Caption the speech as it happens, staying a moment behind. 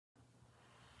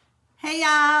Hey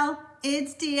y'all,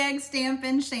 it's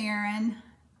TxStampin Sharon.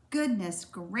 Goodness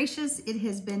gracious, it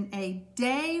has been a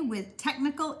day with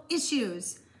technical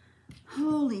issues.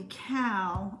 Holy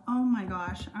cow, oh my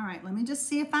gosh. All right, let me just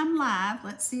see if I'm live.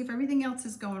 Let's see if everything else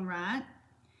is going right.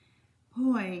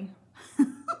 Boy,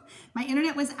 my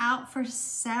internet was out for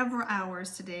several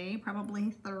hours today, probably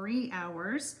 3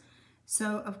 hours.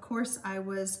 So of course I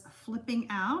was flipping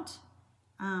out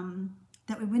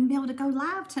that we wouldn't be able to go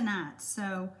live tonight.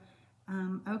 So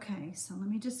okay, so let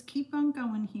me just keep on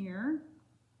going here.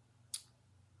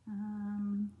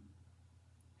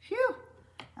 Phew.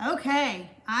 Okay,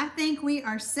 I think we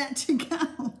are set to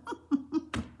go.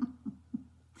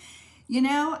 You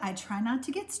know, I try not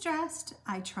to get stressed.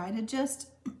 I try to just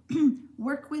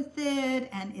work with it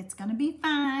and it's gonna be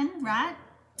fine, right?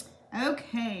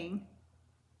 Okay.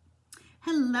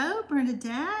 Hello,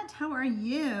 Bernadette, how are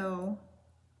you?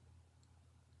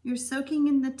 You're soaking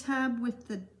in the tub with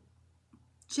the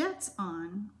jets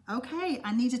on. Okay,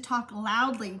 I need to talk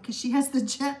loudly because she has the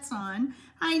jets on.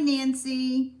 Hi,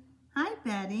 Nancy. Hi,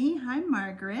 Betty. Hi,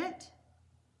 Margaret.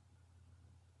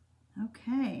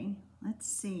 Okay, let's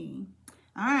see.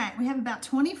 All right, we have about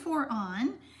 24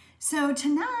 on. So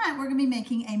tonight we're gonna be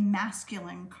making a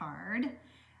masculine card.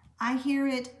 I hear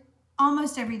it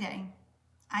almost every day.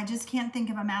 I just can't think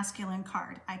of a masculine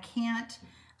card. I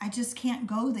just can't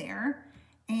go there.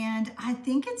 And I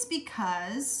think it's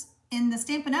because in the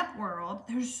Stampin' Up world,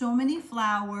 there's so many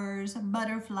flowers,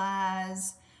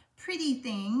 butterflies, pretty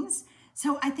things.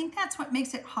 So I think that's what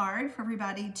makes it hard for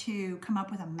everybody to come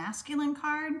up with a masculine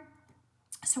card.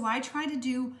 So I try to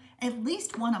do at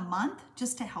least one a month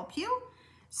just to help you.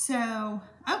 So,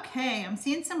 okay, I'm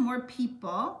seeing some more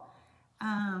people.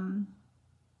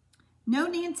 No,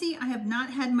 Nancy, I have not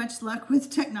had much luck with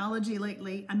technology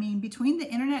lately. I mean, between the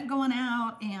internet going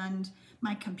out and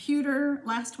my computer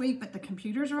last week, but the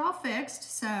computers are all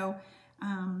fixed. So,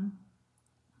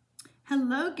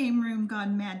 hello, Game Room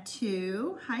Gone Mad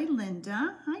 2. Hi,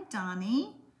 Linda. Hi,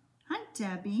 Donnie. Hi,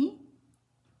 Debbie.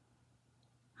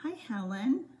 Hi,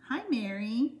 Helen. Hi,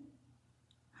 Mary.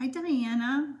 Hi,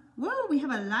 Diana. Whoa, we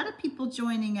have a lot of people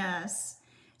joining us.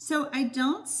 So I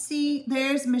don't see,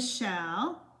 there's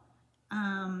Michelle.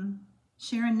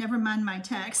 Sharon, never mind my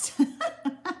text.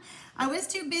 I was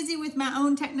too busy with my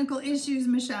own technical issues,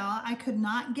 Michelle. I could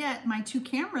not get my 2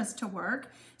 cameras to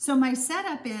work. So my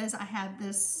setup is I have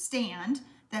this stand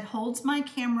that holds my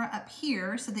camera up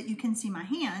here so that you can see my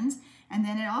hands. And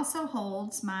then it also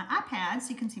holds my iPad so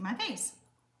you can see my face.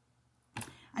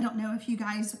 I don't know if you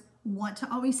guys want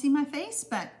to always see my face,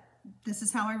 but this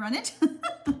is how I run it.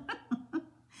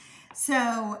 So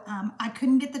I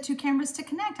couldn't get the 2 cameras to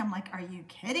connect. I'm like, are you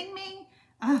kidding me?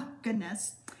 Oh,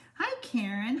 goodness. Hi,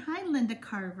 Karen. Hi, Linda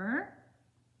Carver.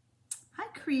 Hi,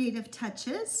 Creative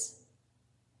Touches.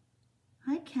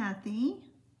 Hi, Kathy.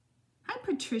 Hi,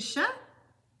 Patricia.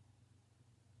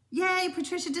 Yay,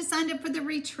 Patricia just signed up for the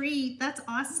retreat. That's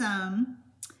awesome.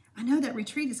 I know that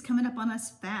retreat is coming up on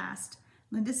us fast.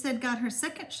 Linda said got her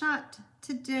 2nd shot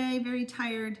today, very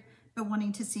tired, but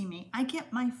wanting to see me. I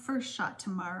get my 1st shot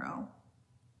tomorrow.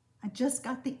 I just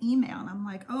got the email and I'm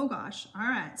like, oh gosh, all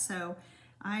right. So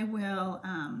I will,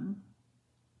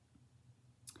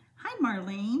 hi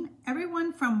Marlene,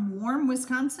 everyone from warm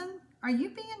Wisconsin. Are you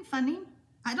being funny?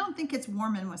 I don't think it's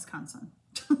warm in Wisconsin.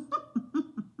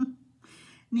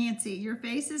 Nancy, your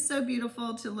face is so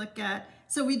beautiful to look at.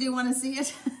 So we do want to see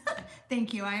it.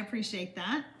 Thank you, I appreciate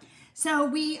that. So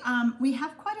we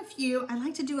have quite a few. I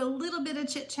like to do a little bit of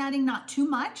chit-chatting, not too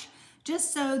much,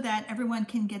 just so that everyone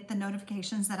can get the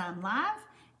notifications that I'm live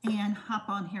and hop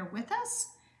on here with us.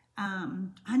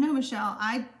 I know, Michelle,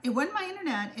 it wasn't my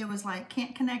internet. It was like,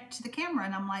 can't connect to the camera.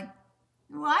 And I'm like,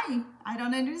 why? I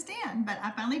don't understand, but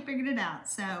I finally figured it out.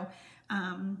 So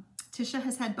Tisha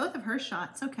has had both of her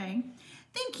shots. Okay.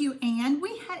 Thank you, Anne.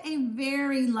 We had a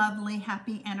very lovely,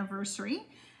 happy anniversary.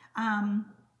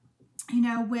 You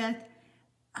know, with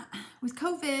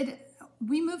COVID,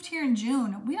 we moved here in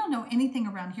June. We don't know anything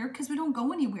around here because we don't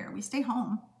go anywhere. We stay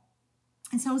home.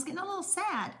 And so I was getting a little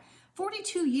sad.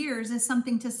 42 years is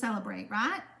something to celebrate,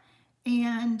 right?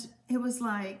 And it was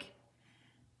like,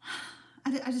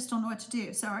 I just don't know what to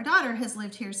do. So our daughter has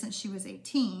lived here since she was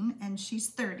 18 and she's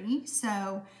 30.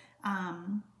 So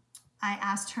I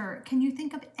asked her, can you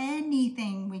think of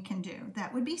anything we can do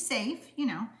that would be safe, you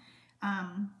know?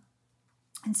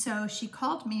 And so she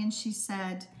called me and she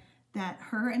said that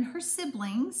her and her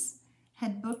siblings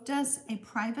had booked us a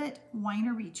private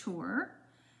winery tour.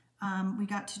 We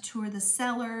got to tour the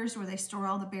cellars where they store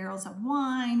all the barrels of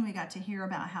wine. We got to hear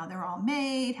about how they're all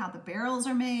made, how the barrels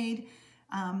are made,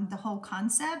 the whole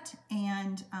concept.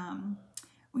 And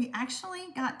We actually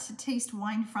got to taste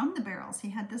wine from the barrels. He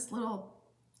had this little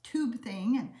tube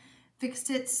thing and fixed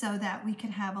it so that we could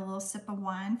have a little sip of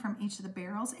wine from each of the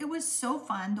barrels. It was so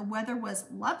fun. The weather was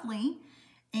lovely.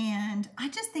 And I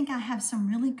just think I have some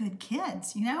really good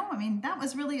kids, you know? I mean, that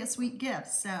was really a sweet gift.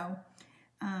 So,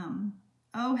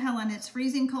 oh, Helen, it's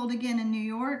freezing cold again in New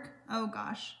York. Oh,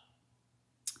 gosh.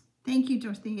 Thank you,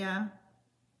 Dorothea.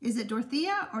 Is it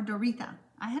Dorothea or Doretha?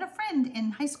 I had a friend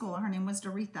in high school. Her name was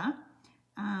Doretha.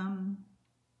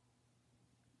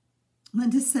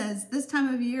 Linda says, this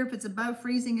time of year, if it's above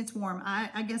freezing, it's warm.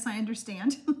 I guess I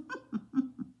understand.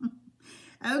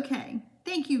 Okay.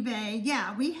 Thank you, Vay.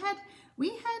 Yeah, we had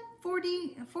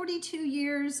 42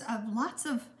 years of lots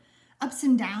of ups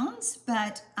and downs,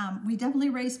 but we definitely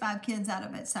raised 5 kids out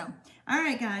of it. So, all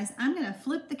right, guys, I'm going to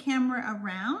flip the camera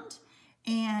around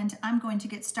and I'm going to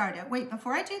get started. Wait,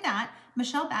 before I do that,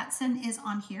 Michelle Batson is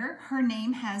on here. Her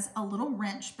name has a little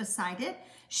wrench beside it.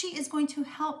 She is going to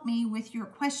help me with your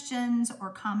questions or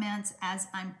comments as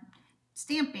I'm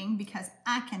stamping because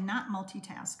I cannot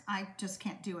multitask. I just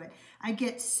can't do it. I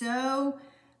get so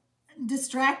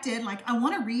distracted. Like I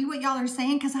want to read what y'all are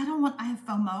saying because I have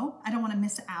FOMO. I don't want to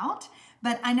miss out,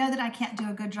 but I know that I can't do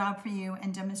a good job for you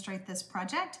and demonstrate this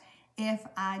project if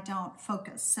I don't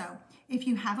focus. So if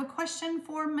you have a question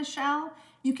for Michelle,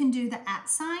 you can do the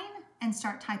 @ and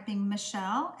start typing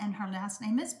Michelle, and her last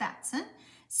name is Batson.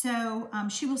 So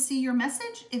she will see your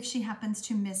message if she happens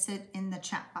to miss it in the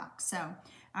chat box. So,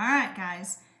 all right,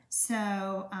 guys.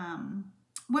 So,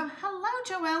 well, hello,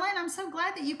 Joellen. I'm so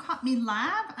glad that you caught me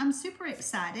live. I'm super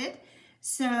excited.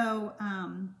 So,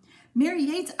 Mary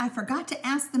Yates, I forgot to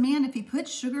ask the man if he put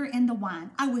sugar in the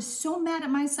wine. I was so mad at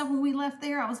myself when we left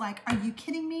there. I was like, are you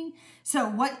kidding me? So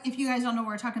what, if you guys don't know what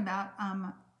we're talking about,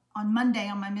 on Monday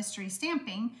on my mystery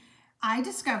stamping, I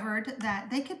discovered that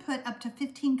they could put up to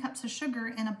 15 cups of sugar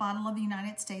in a bottle of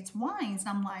United States wines. And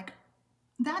I'm like,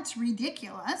 that's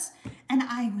ridiculous. And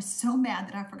I was so mad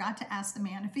that I forgot to ask the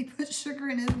man if he put sugar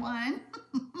in his wine.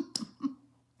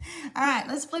 All right,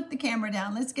 let's flip the camera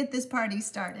down. Let's get this party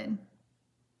started.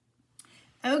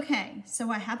 Okay, so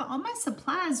I have all my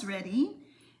supplies ready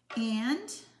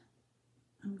and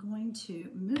I'm going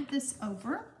to move this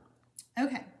over.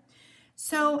 Okay,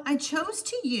 so I chose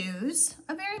to use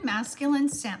a very masculine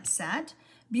stamp set,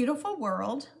 Beautiful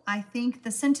World. I think the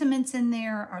sentiments in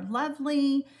there are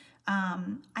lovely.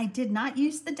 I did not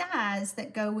use the dies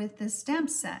that go with this stamp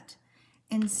set.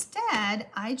 Instead,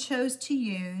 I chose to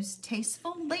use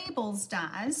Tasteful Labels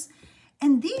dies.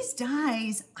 And these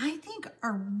dies, I think,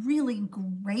 are really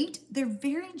great. They're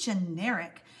very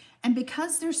generic. And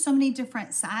because there's so many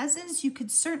different sizes, you could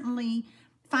certainly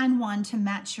find one to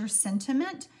match your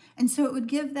sentiment. And so it would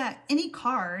give that any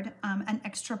card an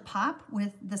extra pop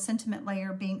with the sentiment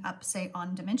layer being up, say,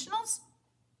 on dimensionals.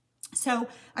 So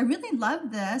I really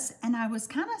love this, and I was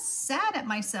kind of sad at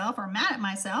myself or mad at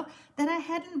myself that I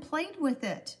hadn't played with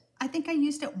it. I think I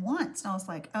used it once, and I was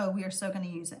like, oh, we are so going to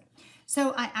use it.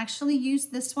 So I actually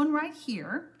used this one right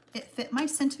here. It fit my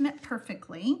sentiment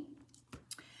perfectly.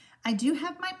 I do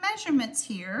have my measurements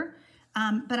here,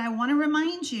 but I want to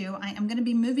remind you, I am going to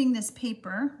be moving this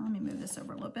paper. Let me move this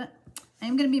over a little bit. I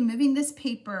am going to be moving this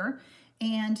paper,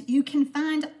 and you can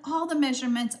find all the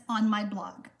measurements on my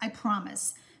blog, I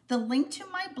promise. The link to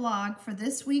my blog for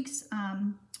this week's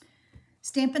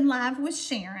Stampin' Live with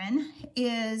Sharon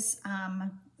is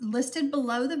listed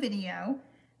below the video.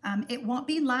 It won't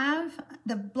be live.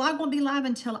 The blog won't be live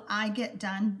until I get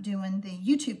done doing the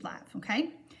YouTube live,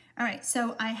 okay? All right,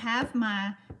 so I have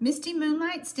my Misty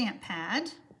Moonlight stamp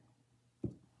pad,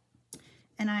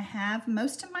 and I have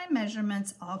most of my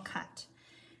measurements all cut.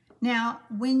 Now,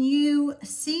 when you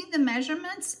see the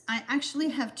measurements, I actually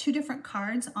have 2 different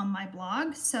cards on my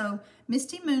blog. So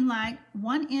Misty Moonlight,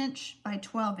 1 inch by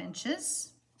 12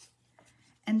 inches.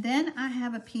 And then I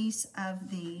have a piece of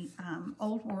the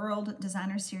Old World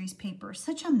Designer Series paper,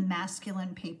 such a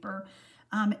masculine paper.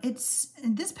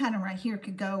 This pattern right here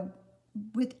could go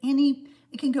with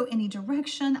it can go any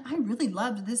direction. I really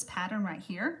loved this pattern right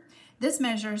here. This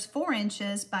measures 4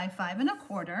 inches by 5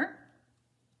 1/4.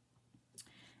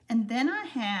 And then I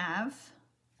have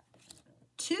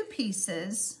 2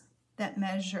 pieces that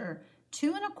measure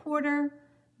 2 1/4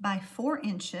 by 4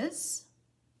 inches.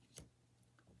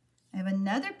 I have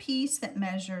another piece that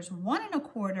measures 1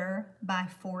 1/4 by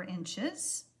 4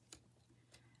 inches.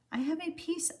 I have a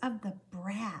piece of the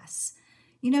brass.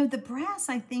 You know, the brass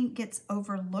I think gets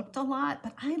overlooked a lot,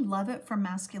 but I love it for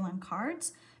masculine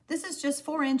cards. This is just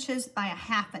 4 inches by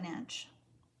 1/2 inch.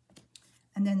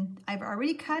 And then I've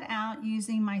already cut out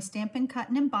using my Stampin' Cut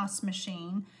and Emboss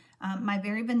machine, my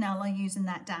Very Vanilla using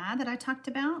that die that I talked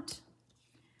about.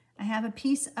 I have a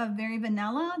piece of Very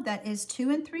Vanilla that is 2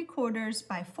 3/4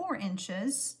 by 4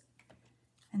 inches.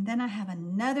 And then I have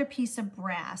another piece of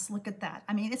brass. Look at that.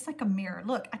 I mean, it's like a mirror.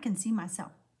 Look, I can see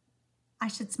myself. I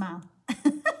should smile.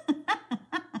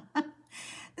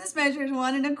 This measures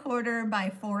 1 1/4 by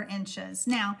 4 inches.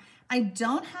 Now, I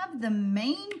don't have the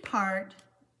main part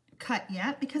cut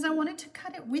yet because I wanted to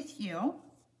cut it with you.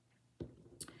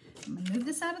 I'm gonna move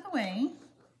this out of the way.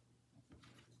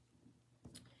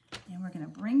 And we're gonna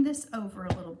bring this over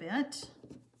a little bit.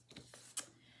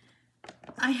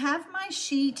 I have my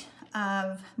sheet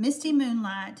of Misty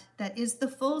Moonlight that is the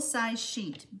full-size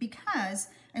sheet because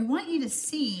I want you to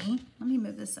see, let me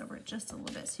move this over just a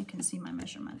little bit so you can see my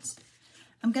measurements.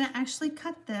 I'm gonna actually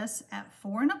cut this at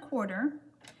 4 1/4.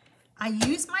 I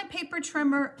use my paper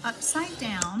trimmer upside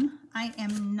down. I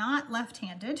am not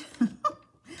left-handed.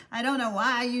 I don't know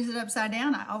why I use it upside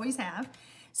down, I always have.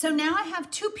 So now I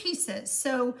have 2 pieces.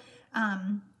 So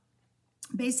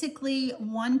basically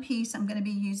one piece I'm gonna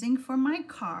be using for my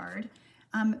card.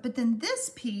 But then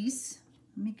this piece,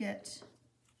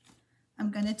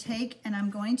 I'm gonna take and I'm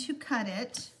going to cut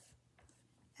it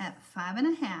at 5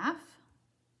 1/2.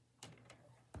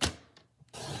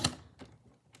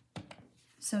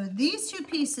 So these 2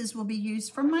 pieces will be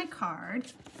used for my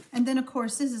card. And then of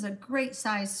course, this is a great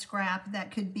size scrap that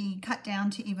could be cut down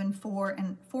to even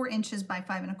 4 inches by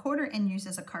 5 1/4 and used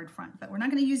as a card front, but we're not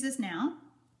gonna use this now.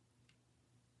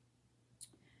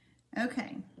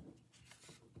 Okay.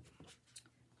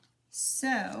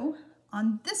 So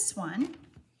on this one,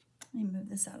 let me move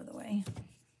this out of the way. I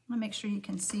wanna make sure you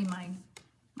can see my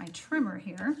trimmer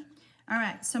here. All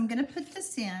right, so I'm gonna put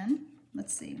this in.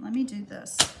 Let's see, let me do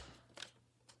this.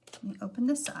 Let me open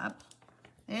this up.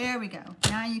 There we go.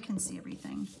 Now you can see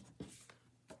everything.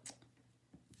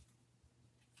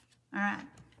 All right,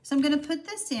 so I'm gonna put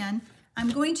this in. I'm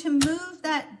going to move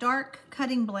that dark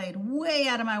cutting blade way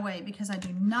out of my way because I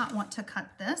do not want to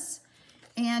cut this.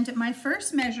 And my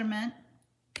first measurement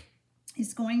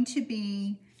is going to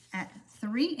be at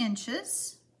 3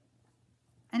 inches.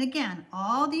 And again,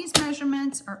 all these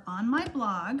measurements are on my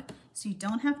blog, so you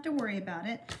don't have to worry about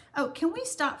it. Oh, can we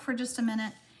stop for just a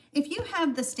minute? If you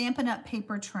have the Stampin' Up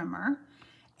paper trimmer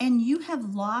and you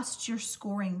have lost your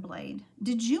scoring blade,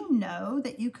 did you know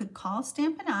that you could call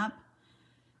Stampin' Up,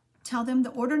 tell them the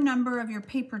order number of your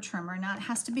paper trimmer, now it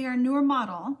has to be our newer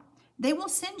model, they will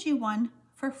send you one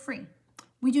for free.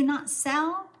 We do not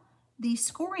sell the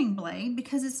scoring blade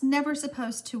because it's never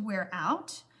supposed to wear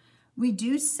out. We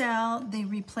do sell the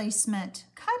replacement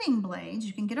cutting blades.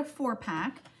 You can get a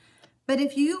 4-pack, but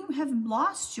if you have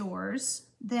lost yours,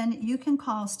 then you can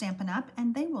call Stampin' Up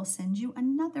and they will send you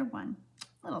another one.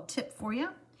 Little tip for you.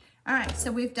 All right,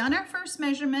 so we've done our first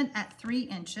measurement at 3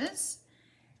 inches.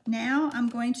 Now I'm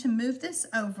going to move this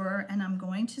over and I'm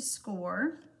going to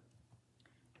score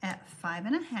at 5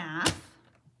 1/2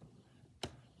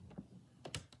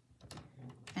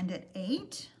 and at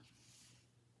 8.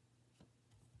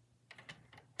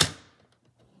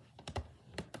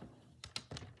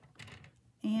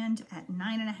 And at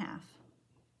 9 1/2.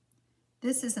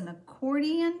 This is an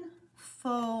accordion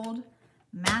fold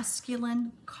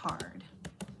masculine card.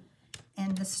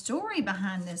 And the story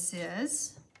behind this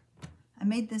is, I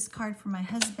made this card for my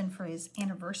husband for his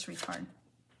anniversary card.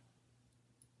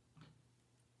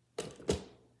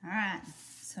 All right,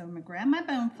 so I'm gonna grab my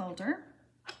bone folder.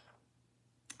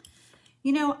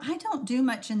 You know, I don't do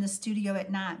much in the studio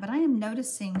at night, but I am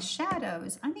noticing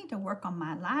shadows. I need to work on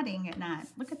my lighting at night.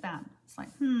 Look at that. It's like,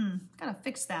 gotta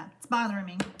fix that. It's bothering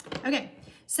me. Okay,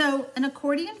 so an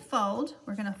accordion fold.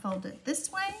 We're gonna fold it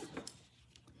this way.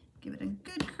 Give it a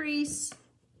good crease.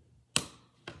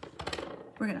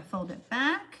 We're gonna fold it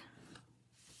back.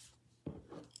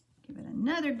 Give it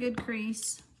another good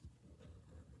crease.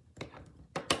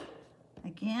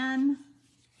 Again.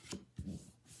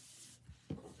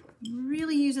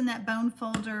 Really using that bone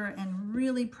folder and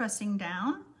really pressing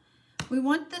down. We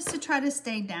want this to try to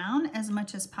stay down as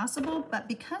much as possible, but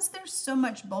because there's so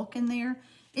much bulk in there,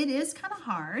 it is kind of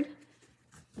hard.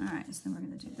 All right, so then we're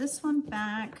gonna do this one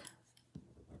back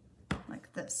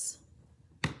like this.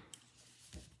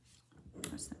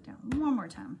 Press that down one more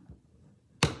time.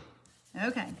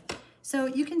 Okay, so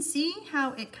you can see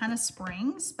how it kind of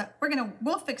springs, but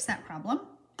we'll fix that problem.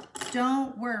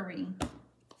 Don't worry.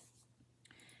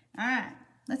 All right,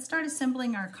 let's start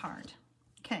assembling our card.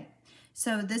 Okay,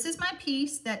 so this is my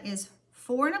piece that is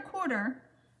 4 1/4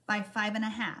 by 5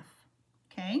 1/2.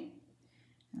 Okay,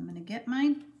 I'm gonna get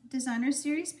my designer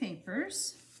series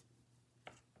papers.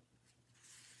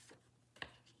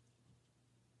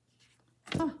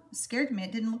 Oh, it scared me.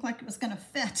 It didn't look like it was gonna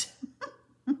fit.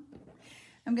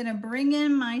 I'm gonna bring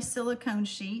in my silicone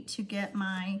sheet to get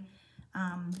my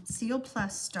Seal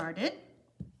Plus started.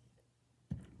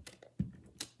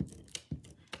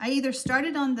 I either start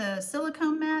it on the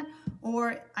silicone mat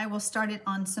or I will start it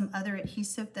on some other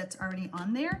adhesive that's already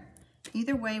on there.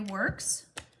 Either way works.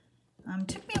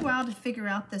 Took me a while to figure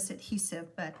out this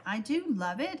adhesive, but I do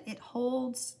love it. It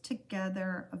holds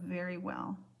together very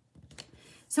well.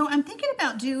 So I'm thinking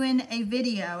about doing a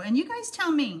video, and you guys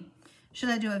tell me, should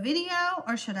I do a video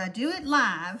or should I do it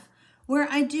live where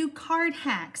I do card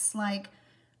hacks, like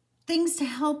things to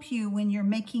help you when you're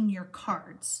making your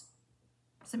cards?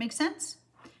 Does that make sense?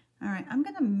 All right, I'm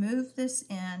gonna move this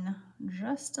in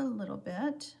just a little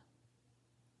bit.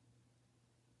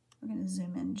 We're gonna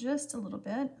zoom in just a little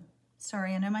bit.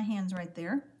 Sorry, I know my hand's right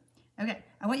there. Okay,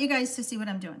 I want you guys to see what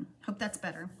I'm doing. Hope that's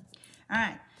better. All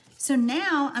right, so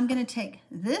now I'm gonna take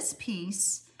this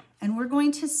piece and we're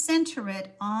going to center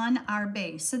it on our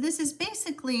base. So this is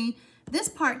basically, this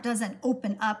part doesn't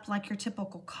open up like your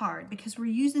typical card because we're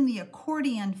using the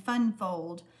accordion fun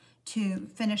fold to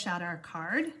finish out our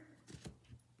card.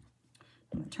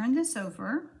 I'm gonna turn this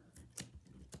over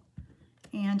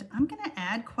and I'm gonna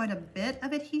add quite a bit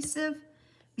of adhesive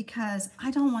because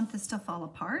I don't want this to fall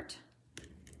apart.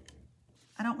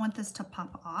 I don't want this to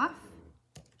pop off.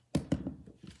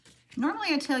 Normally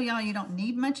I tell y'all you don't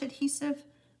need much adhesive.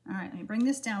 All right, let me bring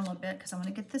this down a little bit because I want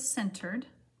to get this centered.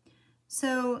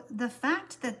 So the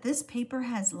fact that this paper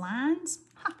has lines,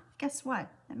 guess what?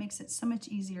 That makes it so much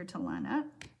easier to line up.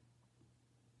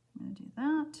 I'm gonna do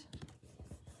that.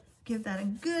 Give that a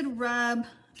good rub,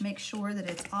 make sure that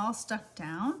it's all stuck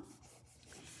down.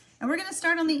 And we're gonna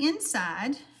start on the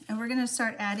inside and we're gonna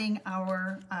start adding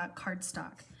our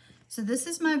cardstock. So this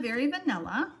is my Very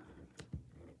Vanilla.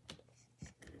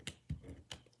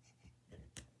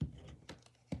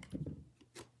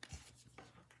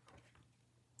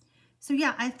 So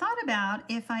yeah, I thought about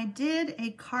if I did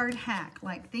a card hack,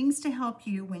 like things to help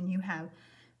you when you have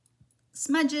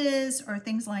smudges or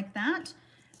things like that,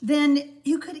 then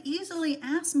you could easily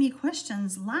ask me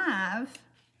questions live.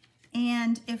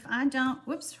 And if I don't,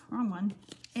 whoops, wrong one.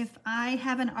 If I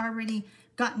haven't already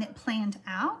gotten it planned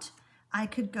out, I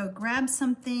could go grab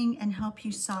something and help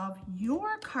you solve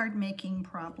your card making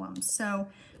problems. So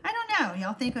I don't know,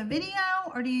 y'all think a video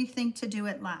or do you think to do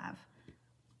it live?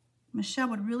 Michelle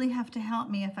would really have to help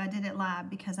me if I did it live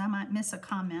because I might miss a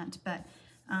comment, but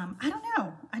I don't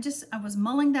know. I was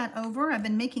mulling that over. I've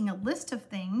been making a list of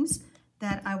things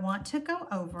that I want to go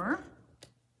over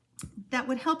that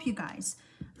would help you guys.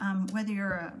 Whether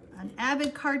you're an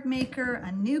avid card maker,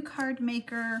 a new card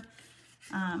maker.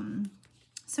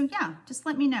 So yeah, just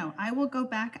let me know. I will go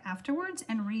back afterwards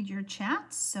and read your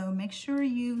chats. So make sure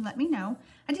you let me know.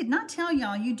 I did not tell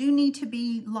y'all, you do need to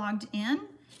be logged in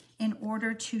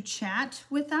order to chat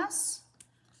with us.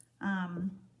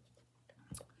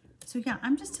 So yeah,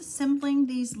 I'm just assembling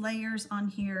these layers on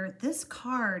here. This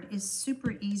card is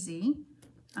super easy.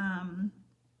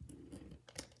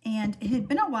 And it had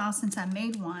been a while since I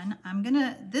made one.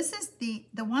 This is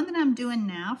the one that I'm doing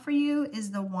now for you is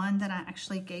the one that I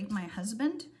actually gave my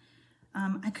husband.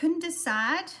 I couldn't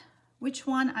decide which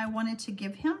one I wanted to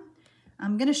give him.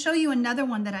 I'm gonna show you another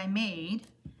one that I made.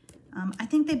 I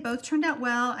think they both turned out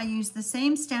well. I used the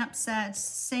same stamp sets,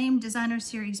 same designer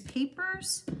series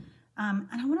papers. And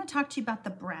I wanna talk to you about the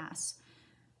brass.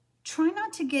 Try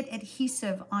not to get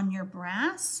adhesive on your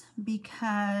brass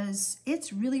because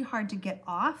it's really hard to get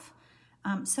off.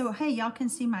 So hey, y'all can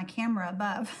see my camera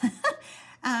above.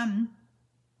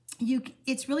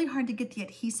 It's really hard to get the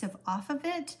adhesive off of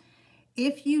it.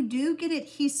 If you do get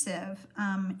adhesive,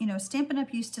 you know, Stampin'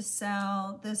 Up used to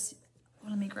sell this,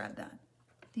 well, let me grab that.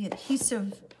 The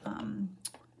adhesive,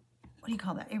 what do you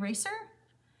call that, eraser?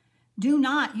 Do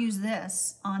not use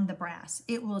this on the brass.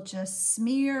 It will just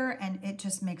smear and it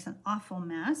just makes an awful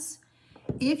mess.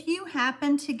 If you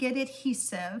happen to get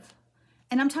adhesive,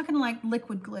 and I'm talking like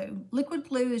liquid glue. Liquid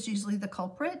glue is usually the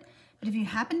culprit, but if you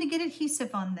happen to get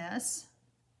adhesive on this,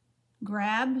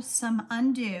 grab some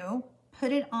undo,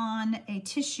 put it on a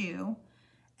tissue,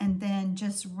 and then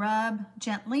just rub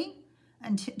gently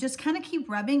and just kind of keep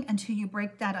rubbing until you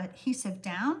break that adhesive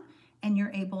down and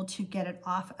you're able to get it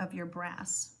off of your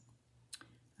brass.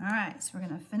 All right, so we're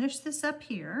gonna finish this up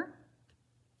here.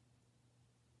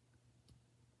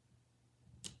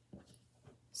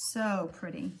 So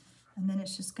pretty. And then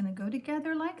it's just gonna go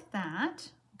together like that,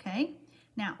 okay?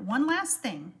 Now, one last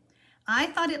thing. I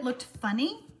thought it looked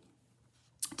funny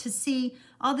to see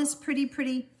all this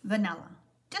pretty vanilla,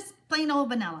 just plain old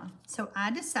vanilla. So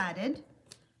I decided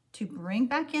to bring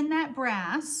back in that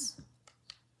brass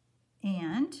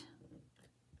and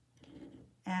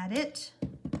add it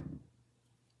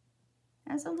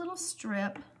has a little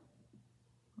strip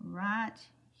right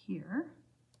here,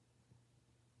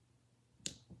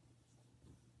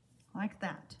 like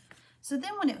that. So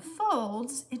then when it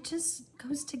folds, it just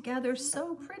goes together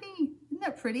so pretty. Isn't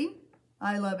that pretty?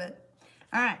 I love it.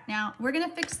 All right, now we're gonna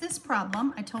fix this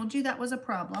problem. I told you that was a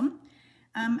problem.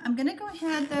 I'm gonna go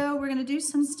ahead though, we're gonna do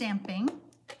some stamping.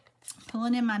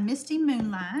 Pulling in my Misty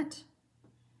Moonlight,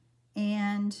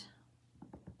 and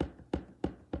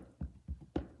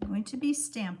I'm going to be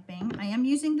stamping. I am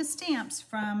using the stamps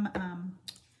from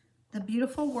The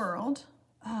Beautiful World.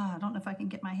 Oh, I don't know if I can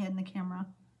get my head in the camera.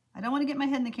 I don't want to get my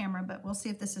head in the camera, but we'll see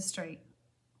if this is straight.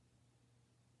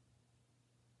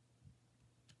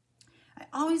 I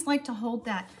always like to hold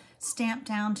that stamp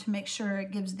down to make sure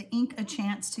it gives the ink a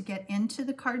chance to get into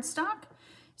the cardstock.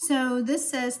 So this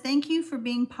says, thank you for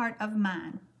being part of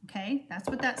mine. Okay, that's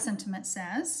what that sentiment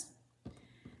says.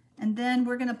 And then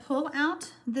we're gonna pull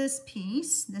out this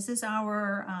piece. This is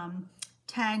our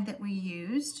tag that we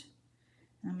used.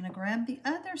 And I'm gonna grab the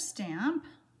other stamp.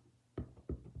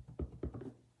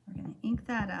 We're gonna ink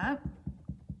that up.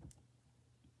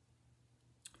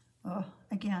 Oh,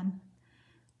 again,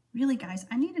 really guys,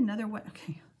 I need another one.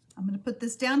 Okay, I'm gonna put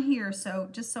this down here so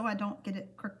just so I don't get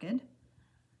it crooked.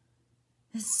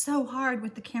 It's so hard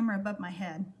with the camera above my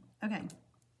head. Okay,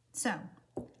 so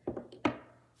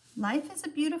life is a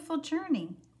beautiful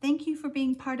journey. Thank you for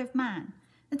being part of mine.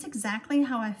 That's exactly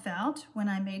how I felt when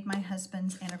I made my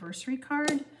husband's anniversary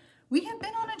card. We have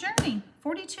been on a journey.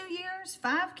 42 years,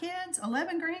 5 kids,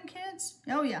 11 grandkids.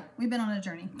 Oh yeah, we've been on a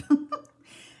journey.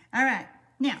 All right,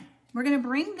 now we're gonna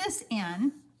bring this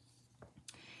in.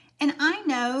 And I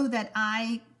know that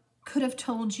I could have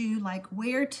told you like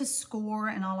where to score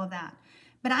and all of that.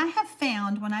 But I have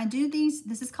found when I do these,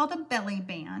 this is called a belly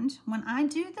band. When I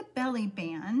do the belly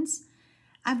bands,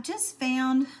 I've just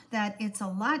found that it's a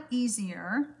lot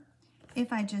easier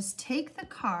if I just take the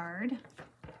card,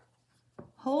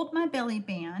 hold my belly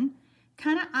band,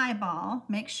 kind of eyeball,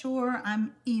 make sure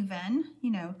I'm even,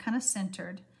 you know, kind of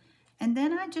centered. And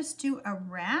then I just do a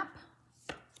wrap.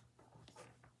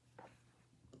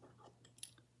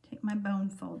 Take my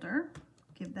bone folder,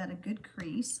 give that a good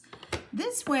crease.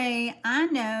 This way I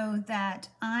know that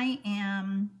I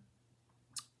am,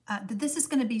 that this is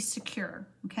gonna be secure,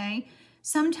 okay?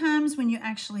 Sometimes when you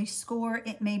actually score,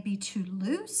 it may be too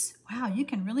loose. Wow, you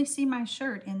can really see my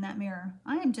shirt in that mirror.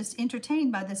 I am just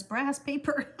entertained by this brass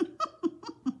paper.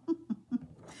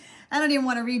 I don't even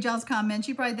want to read y'all's comments.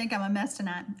 You probably think I'm a mess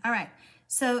tonight. All right,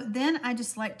 so then I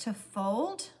just like to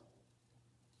fold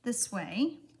this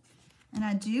way. And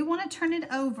I do want to turn it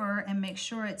over and make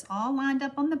sure it's all lined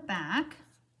up on the back.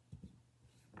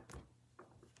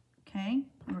 Okay,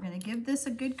 and we're going to give this a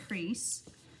good crease.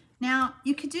 Now,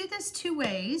 you could do this 2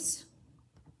 ways.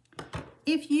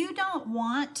 If you don't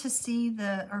want to see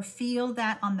the or feel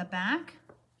that on the back,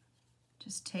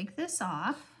 just take this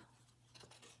off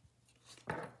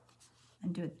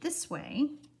and do it this way.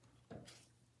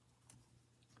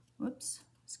 Whoops,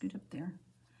 scoot up there.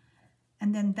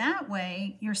 And then that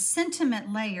way, your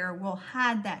sentiment layer will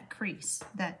hide that crease,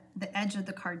 the edge of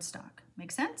the cardstock.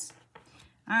 Make sense?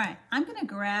 All right, I'm gonna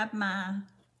grab my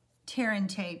tear and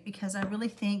tape because I really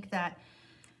think that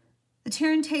the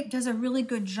tear and tape does a really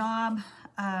good job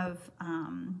of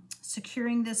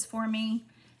securing this for me.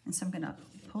 And so I'm gonna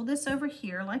pull this over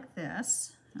here like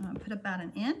this. I'm gonna put about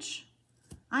 1 inch.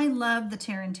 I love the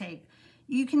tear and tape.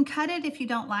 You can cut it if you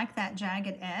don't like that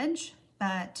jagged edge,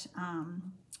 but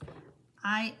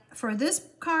for this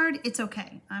card, it's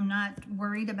okay. I'm not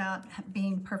worried about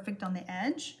being perfect on the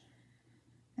edge.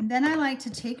 And then I like to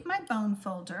take my bone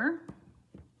folder,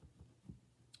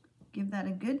 give that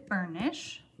a good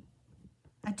burnish.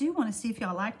 I do want to see if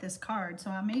y'all like this card, so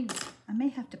I may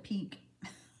have to peek.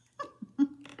 All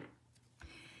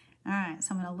right,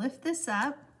 so I'm going to lift this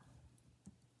up.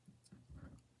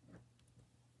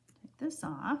 Take this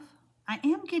off.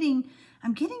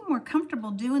 I'm getting more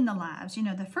comfortable doing the lives. You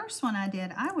know, the first one I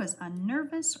did, I was a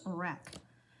nervous wreck.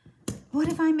 What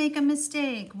if I make a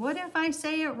mistake? What if I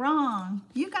say it wrong?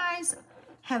 You guys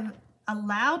have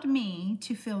allowed me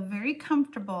to feel very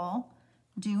comfortable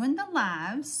doing the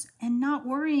lives and not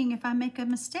worrying if I make a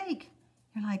mistake.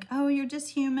 You're like, oh, you're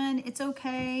just human. It's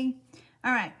okay.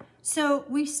 All right. So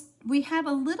we have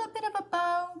a little bit of a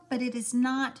bow, but it is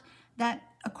not, that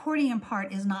accordion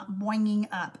part is not boinging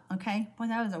up, okay? Boy,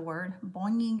 that was a word,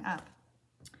 boinging up.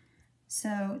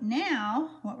 So now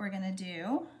what we're gonna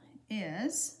do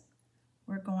is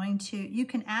we're going to, you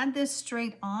can add this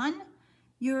straight on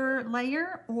your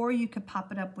layer, or you could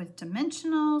pop it up with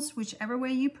dimensionals, whichever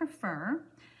way you prefer.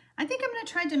 I think I'm gonna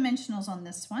try dimensionals on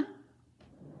this one.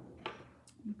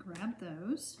 Grab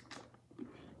those.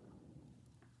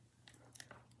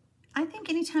 I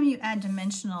think anytime you add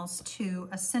dimensionals to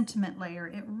a sentiment layer,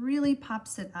 it really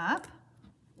pops it up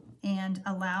and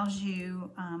allows you,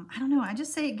 I don't know, I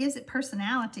just say it gives it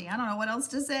personality. I don't know what else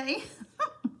to say.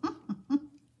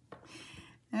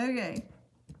 Okay.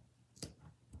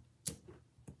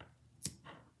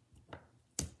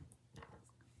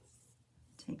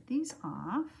 Take these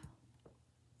off.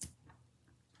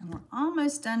 And we're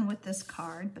almost done with this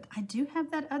card, but I do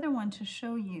have that other one to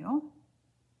show you.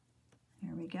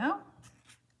 There we go.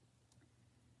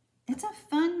 It's a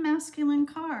fun masculine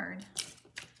card.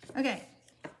 Okay,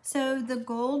 so the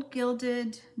gold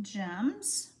gilded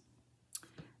gems,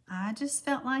 I just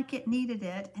felt like it needed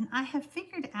it, and I have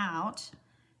figured out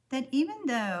that even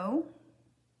though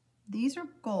these are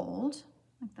gold,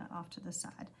 like that off to the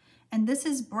side, and this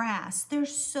is brass, they're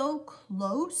so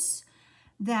close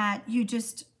that you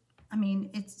just, I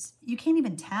mean, you can't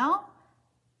even tell.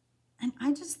 And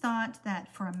I just thought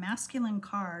that for a masculine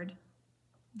card,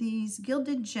 these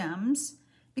gilded gems,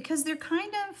 because they're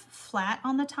kind of flat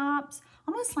on the tops,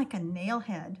 almost like a nail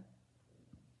head.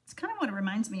 It's kind of what it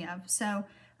reminds me of. So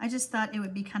I just thought it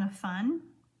would be kind of fun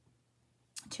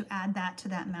to add that to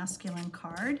that masculine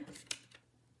card.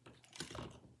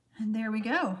 And there we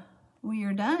go. We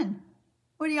are done.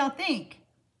 What do y'all think?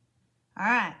 All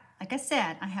right, like I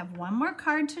said, I have one more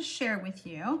card to share with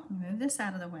you. Move this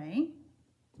out of the way.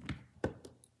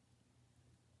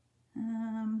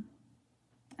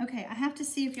 Okay, I have to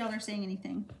see if y'all are saying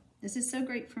anything. This is so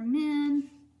great for men.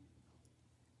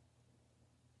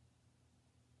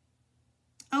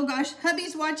 Oh gosh,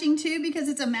 hubby's watching too because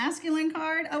it's a masculine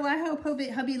card. Oh, I hope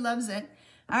hubby loves it.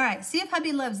 All right, see if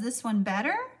hubby loves this one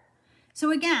better. So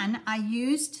again, I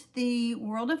used the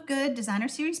World of Good Designer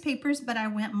Series papers, but I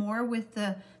went more with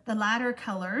the lighter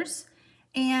colors.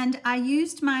 And I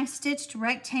used my stitched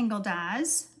rectangle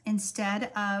dies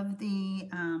instead of the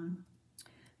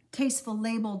Tasteful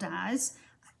Label dies.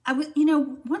 You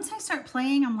know, once I start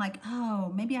playing, I'm like,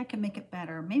 oh, maybe I could make it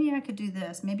better. Maybe I could do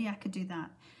this. Maybe I could do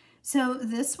that. So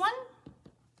this one,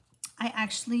 I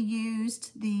actually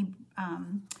used the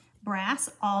brass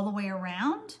all the way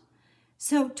around.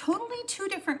 So totally two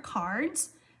different cards,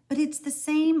 but it's the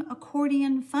same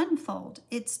accordion fun fold.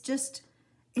 It's just,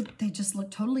 they just look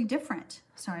totally different.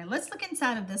 Sorry, let's look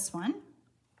inside of this one.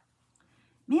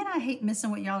 Man, I hate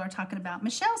missing what y'all are talking about.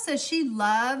 Michelle says she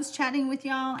loves chatting with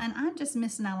y'all, and I'm just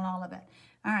missing out on all of it.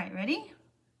 All right, ready?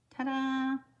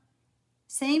 Ta-da.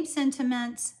 Same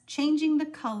sentiments, changing the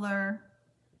color.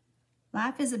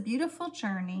 Life is a beautiful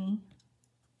journey.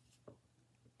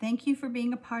 Thank you for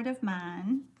being a part of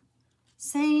mine.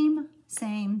 Same,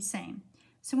 same, same.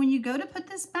 So when you go to put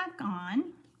this back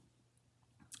on,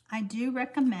 I do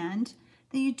recommend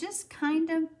that you just kind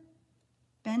of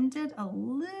bend it a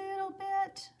little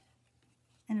bit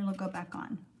and it'll go back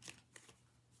on.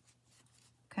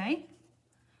 Okay?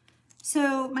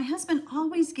 So my husband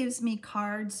always gives me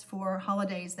cards for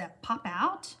holidays that pop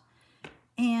out,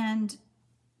 and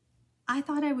I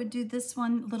thought I would do this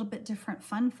one a little bit different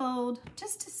fun fold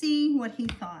just to see what he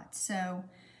thought. So,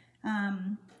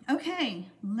 okay,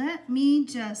 let me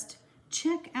just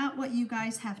check out what you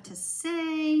guys have to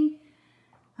say.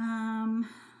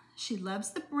 She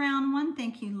loves the brown one.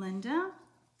 Thank you, Linda.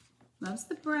 Loves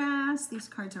the brass. These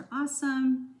cards are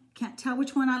awesome. Can't tell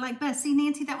which one I like best. See,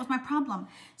 Nancy, that was my problem.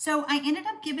 So I ended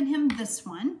up giving him this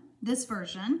one, this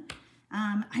version.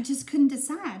 I just couldn't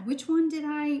decide which one did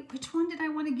I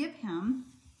want to give him.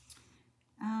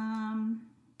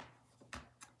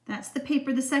 That's the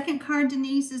paper. The second card,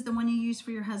 Denise, is the one you use for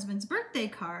your husband's birthday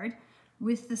card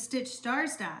with the stitched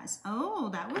stars dies. Oh,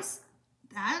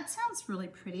 that sounds really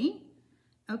pretty.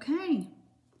 Okay.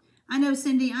 I know,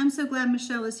 Cindy, I'm so glad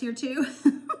Michelle is here too.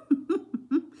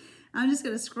 I'm just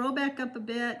going to scroll back up a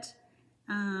bit.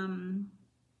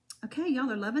 Okay,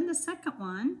 y'all are loving the second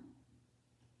one.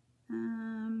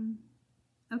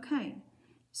 Okay,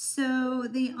 so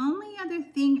the only other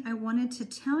thing I wanted to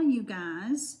tell you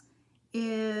guys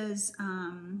is,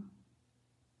 I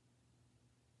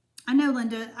know,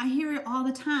 Linda, I hear it all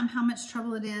the time how much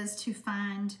trouble it is to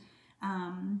find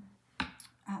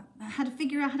how to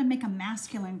figure out how to make a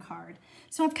masculine card.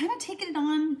 So I've kind of taken it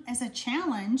on as a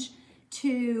challenge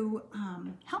to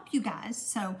help you guys.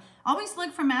 So always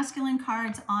look for masculine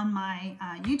cards on my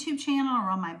YouTube channel or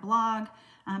on my blog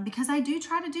because I do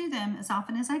try to do them as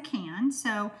often as I can.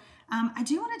 So I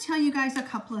do want to tell you guys a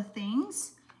couple of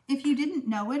things. If you didn't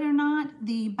know it or not,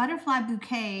 the butterfly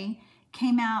bouquet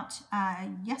came out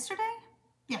yesterday.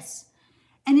 Yes.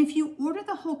 And if you order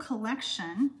the whole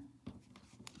collection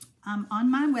on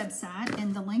my website,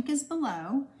 and the link is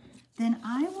below, then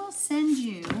I will send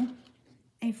you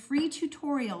a free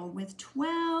tutorial with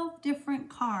 12 different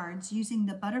cards using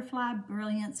the Butterfly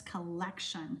Brilliance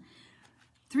collection.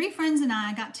 3 friends and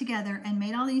I got together and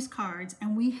made all these cards,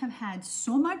 and we have had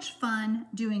so much fun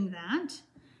doing that.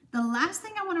 The last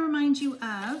thing I want to remind you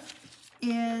of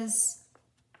is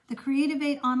the Creative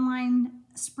 8 Online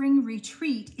Spring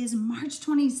Retreat is March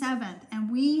 27th,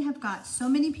 and we have got so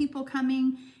many people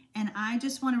coming, and I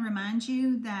just want to remind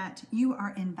you that you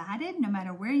are invited no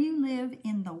matter where you live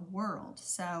in the world.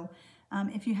 So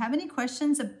if you have any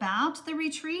questions about the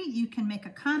retreat, you can make a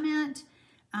comment.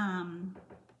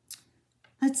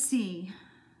 Let's see.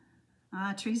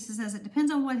 Teresa says it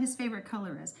depends on what his favorite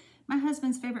color is. My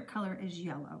husband's favorite color is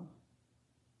yellow.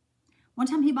 One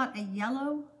time he bought a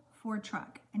yellow Ford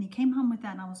truck and he came home with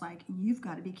that, and I was like, you've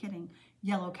got to be kidding.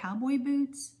 Yellow cowboy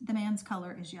boots, the man's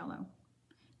color is yellow.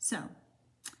 So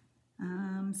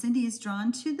Cindy is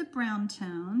drawn to the brown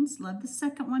tones. Love the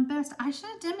second one best. I should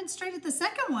have demonstrated the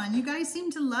second one. You guys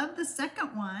seem to love the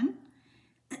second one.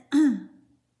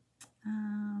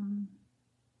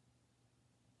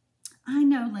 I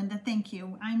know, Linda, thank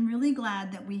you. I'm really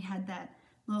glad that we had that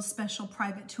little special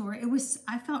private tour.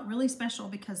 I felt really special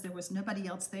because there was nobody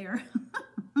else there.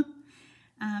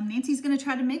 Nancy's going to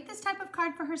try to make this type of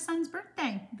card for her son's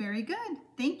birthday. Very good.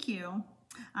 Thank you.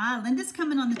 Linda's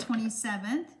coming on the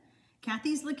 27th.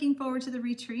 Kathy's looking forward to the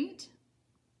retreat.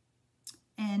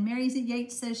 And Mary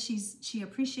Yates says she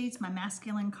appreciates my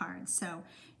masculine cards. So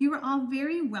you are all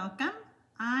very welcome.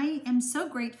 I am so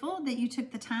grateful that you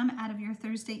took the time out of your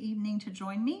Thursday evening to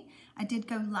join me. I did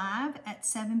go live at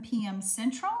 7 p.m.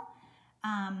 Central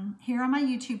here on my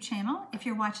YouTube channel. If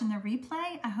you're watching the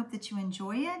replay, I hope that you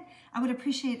enjoy it. I would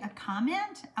appreciate a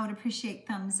comment. I would appreciate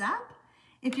thumbs up.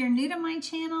 If you're new to my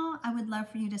channel, I would love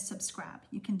for you to subscribe.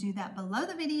 You can do that below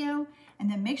the video, and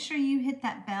then make sure you hit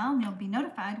that bell and you'll be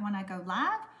notified when I go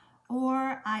live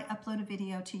or I upload a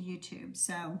video to YouTube.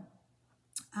 So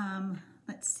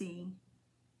let's see.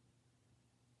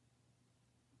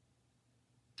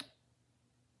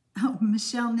 Oh,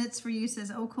 Michelle Knits For You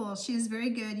says, oh, cool. She is very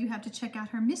good. You have to check out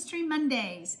her Mystery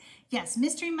Mondays. Yes,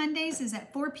 Mystery Mondays is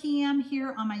at 4 p.m.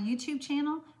 here on my YouTube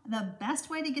channel. The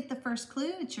best way to get the first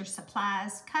clue, it's your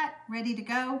supplies cut, ready to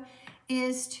go,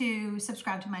 is to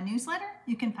subscribe to my newsletter.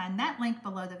 You can find that link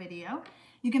below the video.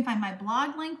 You can find my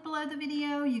blog link below the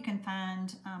video. You can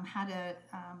find how to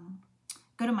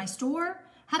go to my store,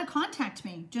 how to contact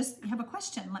me. Just have a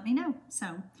question, let me know.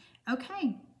 So,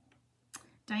 okay.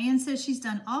 Diane says she's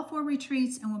done all 4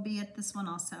 retreats and will be at this one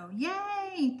also.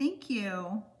 Yay, thank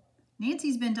you.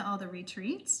 Nancy's been to all the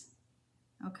retreats.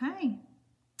 Okay.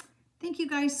 Thank you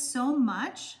guys so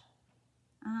much.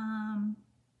 Hi,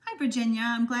 Virginia.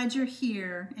 I'm glad you're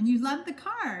here and you love the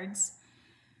cards.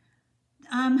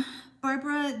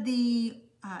 Barbara, the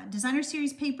designer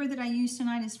series paper that I used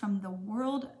tonight is from the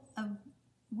World of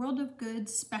Good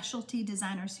Specialty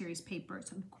Designer Series paper.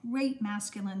 It's a great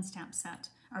masculine stamp set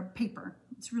or paper.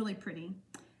 It's really pretty.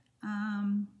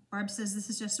 Barb says this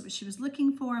is just what she was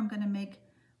looking for. I'm going to make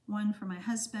one for my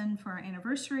husband for our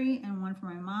anniversary and one for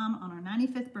my mom on our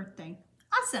 95th birthday.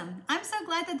 Awesome. I'm so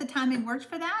glad that the timing worked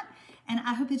for that. And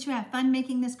I hope that you have fun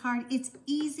making this card. It's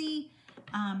easy.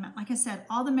 Like I said,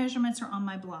 all the measurements are on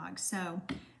my blog. So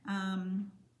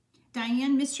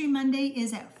Diane, Mystery Monday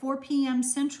is at 4 p.m.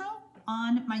 Central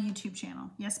on my YouTube channel.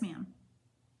 Yes, ma'am.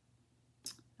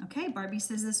 Okay, Barbie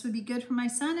says this would be good for my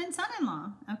son and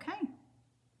son-in-law. Okay.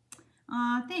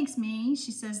 Thanks, Me.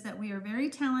 She says that we are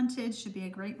very talented. Should be a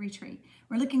great retreat.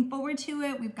 We're looking forward to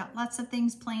it. We've got lots of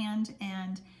things planned,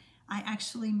 and I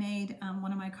actually made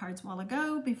one of my cards a while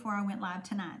ago before I went live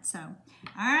tonight. So,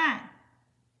 all right.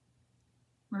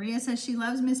 Maria says she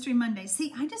loves Mystery Monday.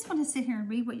 See, I just want to sit here and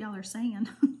read what y'all are saying.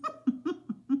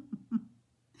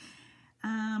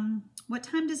 What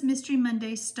time does Mystery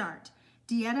Monday start?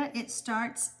 Dieta, it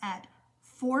starts at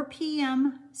 4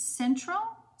 p.m. Central,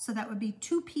 so that would be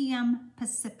 2 p.m.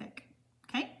 Pacific,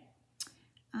 okay?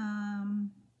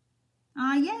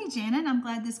 Yay, Janet, I'm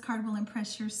glad this card will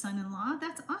impress your son-in-law.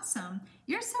 That's awesome.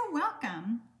 You're so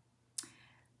welcome.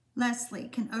 Leslie,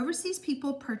 can overseas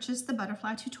people purchase the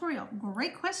butterfly tutorial?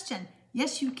 Great question.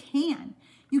 Yes, you can.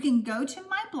 You can go to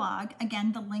my blog.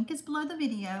 Again, the link is below the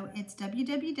video. It's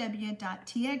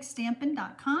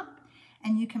www.TxStampin.com,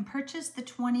 and you can purchase the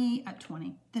 12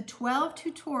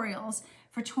 tutorials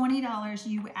for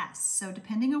 $20 US. So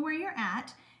depending on where you're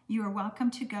at, you are welcome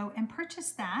to go and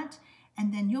purchase that,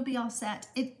 and then you'll be all set.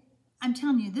 I'm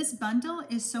telling you, this bundle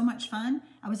is so much fun.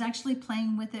 I was actually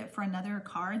playing with it for another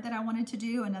card that I wanted to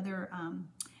do, another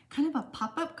kind of a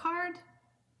pop-up card.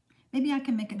 Maybe I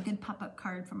can make a good pop-up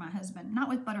card for my husband. Not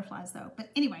with butterflies though, but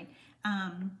anyway.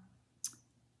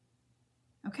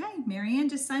 Okay, Marianne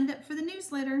just signed up for the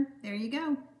newsletter. There you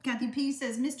go. Kathy P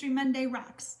says Mystery Monday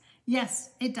rocks.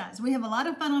 Yes, it does. We have a lot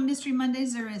of fun on Mystery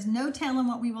Mondays. There is no telling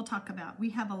what we will talk about.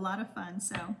 We have a lot of fun.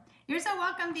 So you're so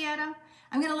welcome, Vieta.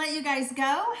 I'm going to let you guys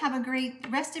go. Have a great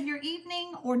rest of your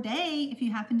evening or day if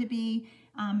you happen to be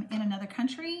in another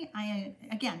country.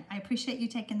 Again, I appreciate you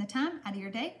taking the time out of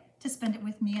your day to spend it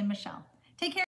with me and Michelle. Take care.